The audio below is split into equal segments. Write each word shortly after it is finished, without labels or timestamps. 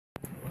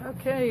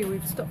Okay,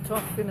 we've stopped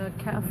off in a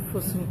cafe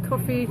for some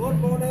coffee. Good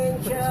morning,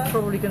 It's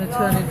probably going to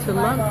turn into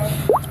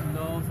lunch.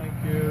 No, thank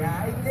you.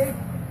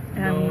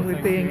 And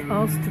we're being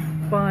asked to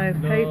buy a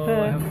paper.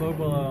 I have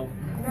mobile.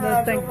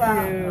 No, thank you.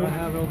 I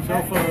have it on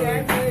cell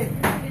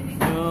phone.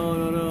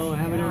 No, I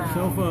have it on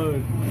cell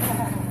phone.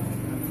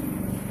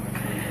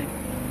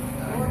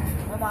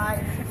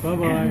 Bye-bye.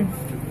 Bye-bye.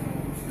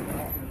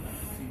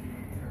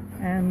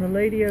 And the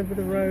lady over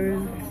the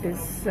road is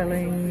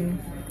selling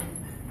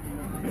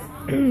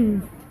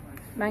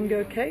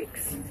mango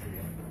cakes.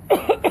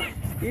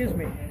 Excuse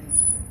me.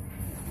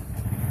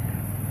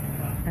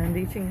 And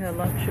eating her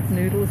lunch of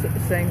noodles at the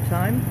same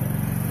time.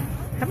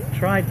 Haven't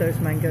tried those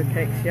mango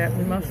cakes yet,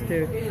 we must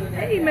do.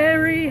 Hey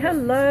Mary,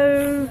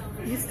 hello!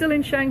 You still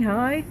in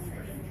Shanghai?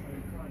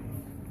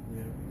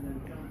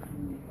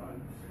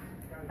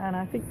 And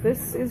I think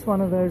this is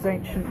one of those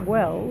ancient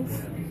wells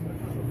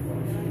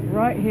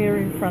right here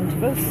in front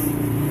of us.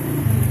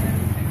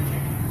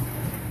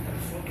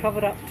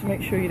 Covered up to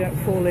make sure you don't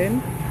fall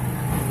in.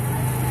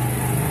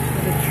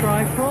 With a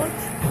tripod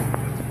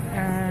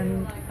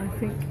and I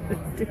think a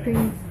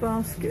dipping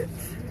basket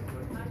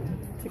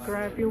to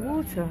grab your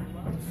water.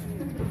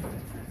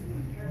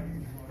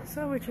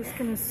 So we're just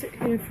going to sit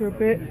here for a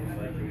bit.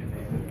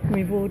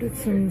 We've ordered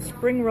some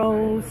spring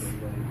rolls.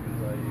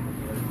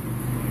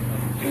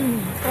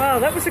 Wow,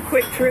 that was a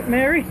quick trip,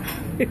 Mary.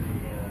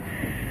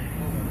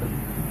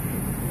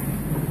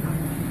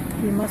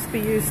 You must be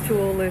used to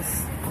all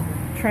this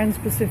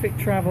trans-Pacific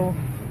travel.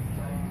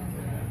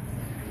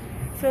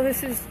 So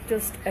this is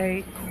just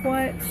a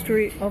quiet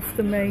street off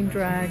the main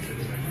drag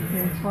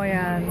in Hoi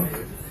An,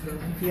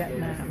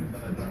 Vietnam.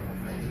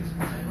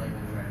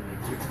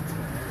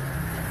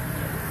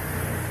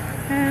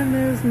 And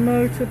there's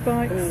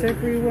motorbikes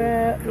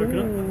everywhere.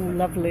 Ooh,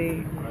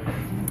 lovely.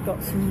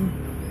 Got some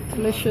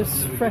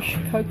delicious fresh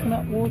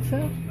coconut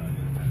water.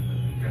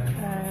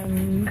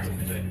 And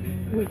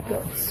we've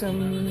got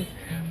some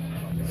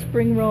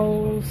spring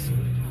rolls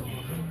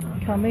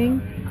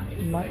coming.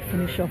 We might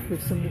finish off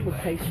with some little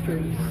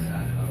pastries.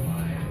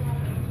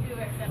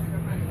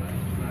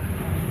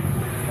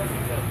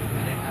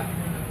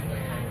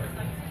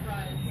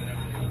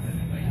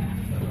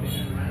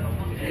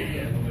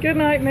 Good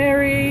night,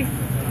 Mary.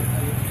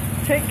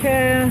 Take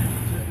care.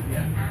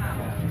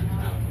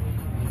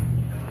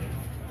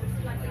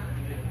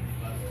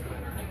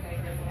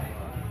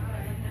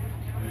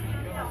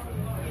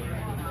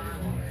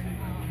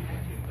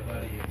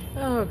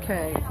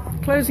 Okay,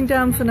 closing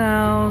down for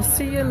now.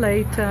 See you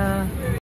later.